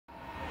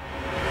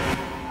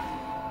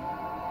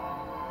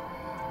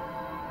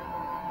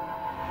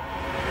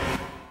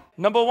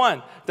Number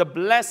one, the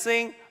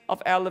blessing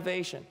of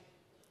elevation.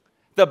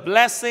 The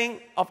blessing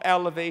of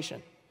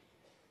elevation.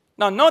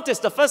 Now notice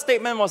the first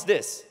statement was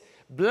this: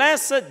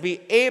 blessed be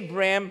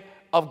Abram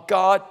of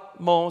God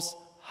Most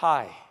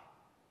High.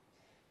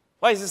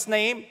 What is his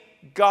name?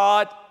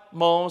 God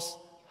Most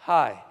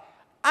High.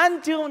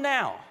 Until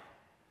now,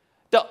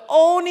 the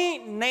only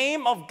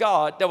name of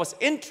God that was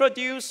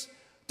introduced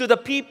to the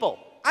people,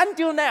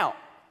 until now,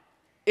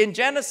 in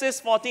Genesis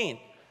 14,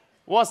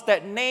 was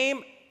that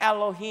name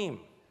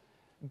Elohim.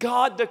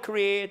 God the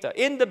Creator.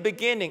 In the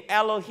beginning,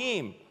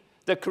 Elohim,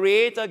 the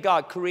Creator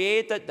God,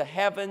 created the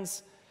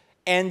heavens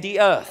and the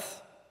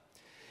earth.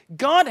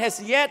 God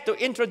has yet to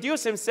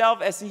introduce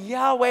himself as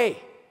Yahweh.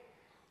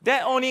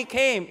 That only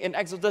came in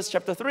Exodus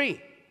chapter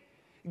 3.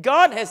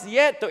 God has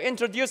yet to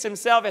introduce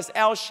himself as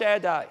El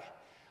Shaddai,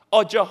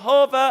 or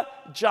Jehovah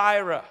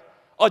Jireh,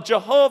 or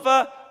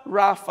Jehovah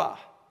Rapha.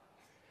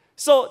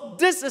 So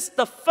this is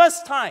the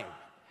first time,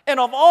 and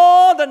of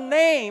all the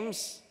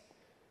names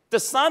the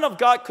Son of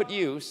God could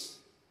use,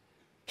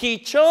 he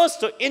chose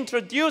to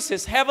introduce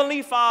his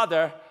heavenly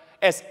Father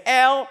as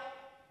El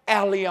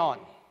Elyon.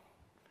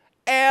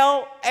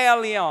 El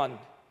Elyon.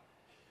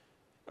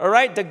 All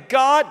right, the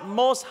God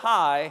Most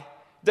High,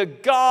 the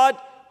God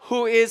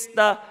who is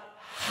the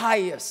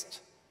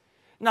highest.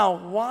 Now,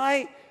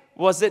 why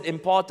was it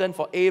important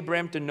for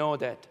Abraham to know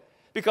that?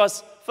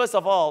 Because, first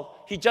of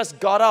all, he just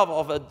got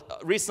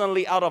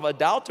recently out of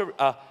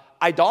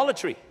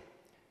idolatry.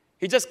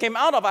 He just came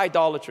out of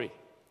idolatry.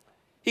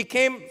 He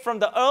came from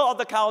the Ur of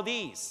the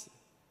Chaldees,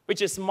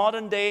 which is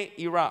modern-day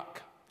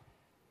Iraq.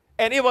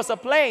 And it was a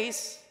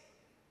place,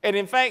 and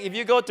in fact, if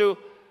you go to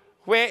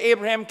where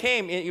Abraham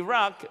came in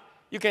Iraq,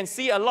 you can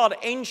see a lot of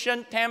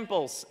ancient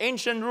temples,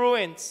 ancient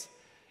ruins.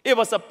 It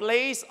was a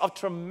place of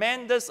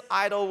tremendous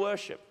idol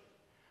worship.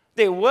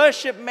 They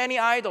worshiped many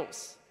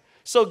idols.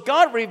 So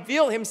God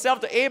revealed himself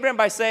to Abraham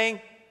by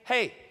saying,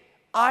 hey,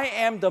 I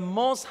am the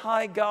Most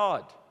High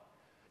God.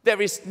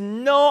 There is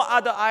no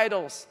other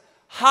idols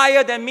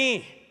higher than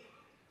me.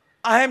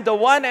 I am the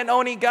one and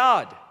only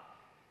God.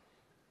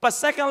 But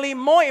secondly,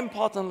 more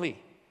importantly,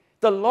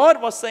 the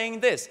Lord was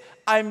saying this: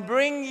 I'm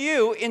bringing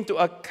you into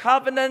a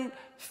covenant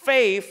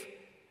faith.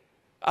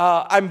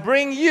 I'm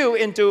bringing you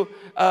into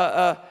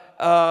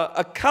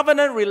a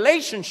covenant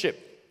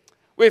relationship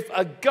with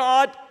a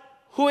God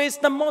who is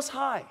the Most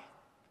High.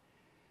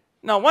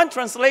 Now, one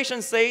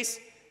translation says,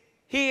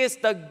 he is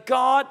the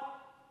God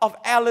of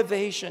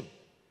elevation.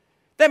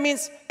 That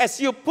means as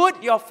you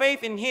put your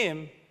faith in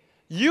him,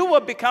 you will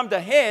become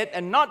the head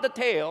and not the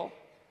tail.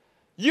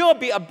 You will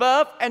be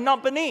above and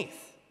not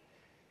beneath.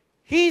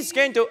 He's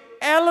going to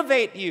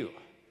elevate you.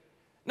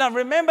 Now,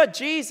 remember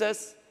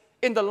Jesus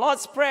in the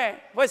Lord's Prayer,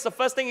 what's the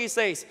first thing he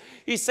says?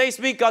 He says,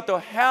 we got to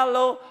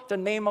hallow the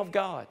name of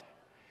God.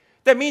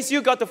 That means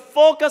you got to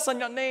focus on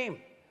your name.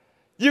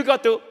 You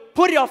got to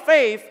put your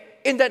faith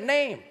in that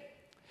name.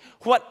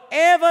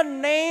 Whatever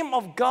name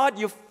of God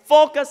you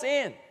focus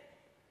in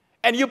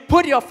and you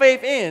put your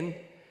faith in,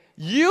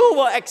 you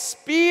will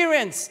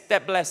experience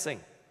that blessing.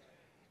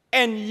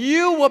 And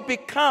you will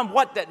become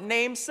what that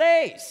name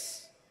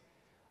says.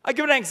 I'll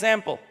give you an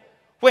example.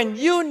 When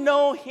you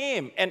know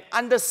him and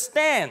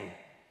understand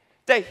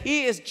that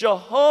he is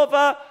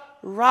Jehovah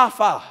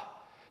Rapha,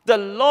 the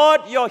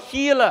Lord your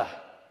healer,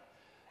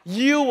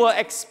 you will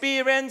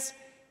experience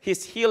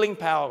his healing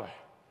power.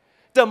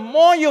 The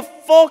more you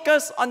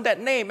focus on that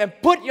name and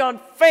put your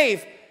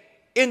faith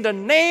in the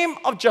name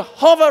of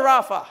Jehovah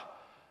Rapha,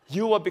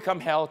 you will become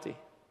healthy.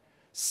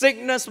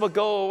 Sickness will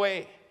go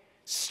away.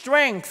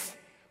 Strength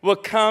will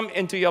come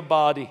into your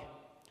body.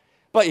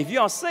 But if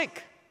you are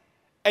sick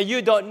and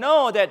you don't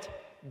know that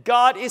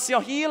God is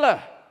your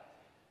healer,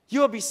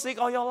 you'll be sick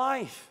all your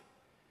life.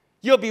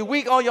 You'll be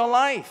weak all your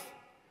life.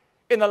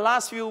 In the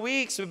last few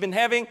weeks, we've been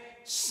having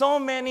so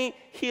many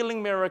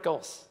healing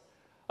miracles.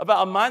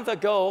 About a month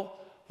ago,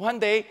 one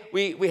day,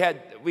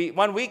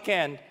 one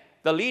weekend,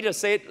 the leader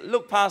said,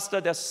 look, Pastor,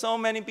 there's so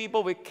many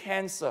people with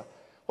cancer.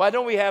 Why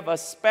don't we have a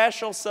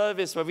special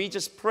service where we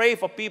just pray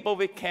for people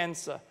with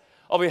cancer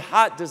or with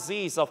heart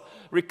disease, of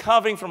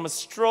recovering from a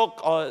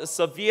stroke or a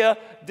severe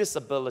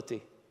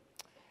disability?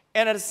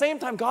 And at the same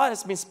time, God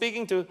has been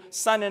speaking to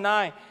Son and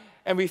I,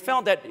 and we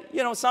felt that,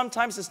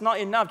 sometimes it's not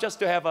enough just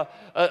to have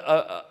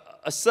a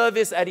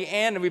service at the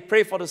end and we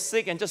pray for the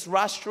sick and just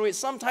rush through it.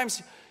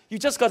 Sometimes you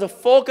just got to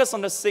focus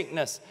on the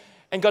sickness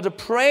and got to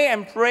pray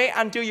and pray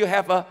until you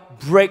have a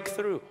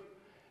breakthrough.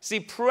 See,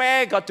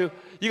 you got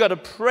to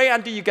pray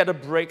until you get a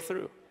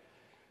breakthrough.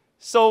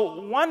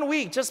 So 1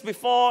 week just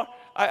before,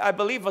 I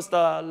believe it was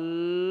the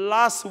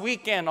last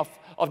weekend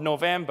of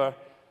November,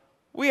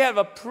 we have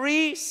a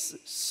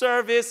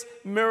pre-service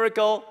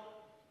miracle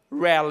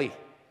rally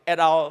at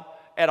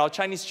our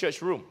Chinese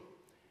church room.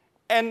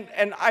 And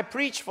I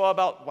preached for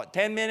about,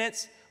 10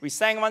 minutes. We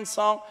sang one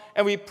song,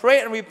 and we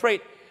prayed and we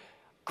prayed.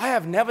 I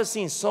have never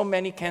seen so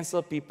many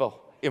cancer people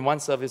in one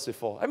service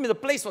before. I mean, the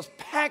place was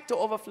packed to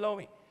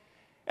overflowing.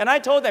 And I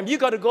told them, you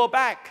got to go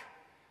back,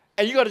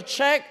 and you got to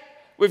check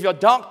with your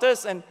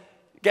doctors and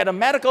get a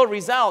medical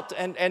result,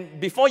 and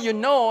before you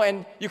know,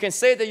 and you can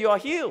say that you are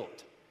healed.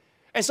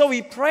 And so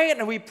we prayed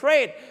and we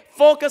prayed,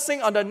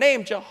 focusing on the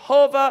name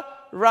Jehovah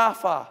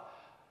Rapha.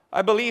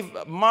 I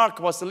believe Mark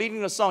was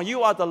leading the song,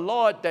 "You are the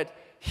Lord that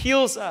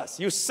heals us.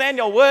 You send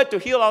your word to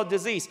heal our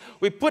disease."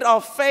 We put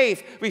our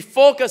faith, we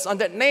focus on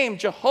that name,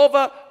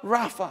 Jehovah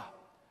Rapha.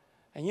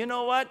 And you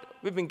know what?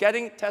 We've been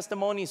getting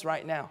testimonies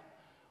right now.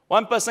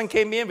 One person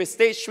came in with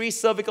stage 3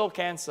 cervical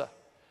cancer.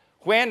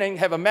 Went and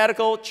have a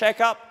medical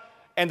checkup,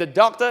 and the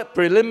doctor,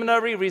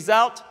 preliminary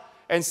result,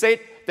 and said,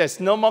 "There's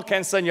no more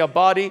cancer in your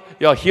body.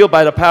 You're healed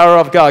by the power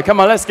of God." Come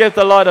on, let's give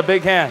the Lord a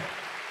big hand.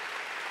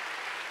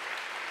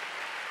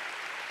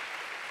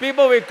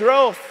 People with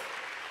growth,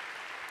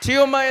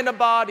 tumor in the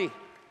body,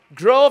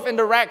 growth in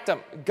the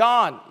rectum,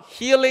 gone,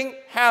 healing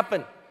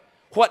happened.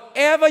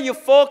 Whatever you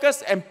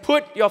focus and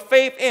put your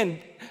faith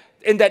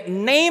in that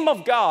name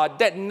of God,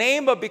 that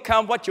name will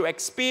become what you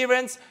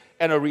experience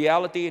and a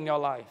reality in your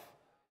life.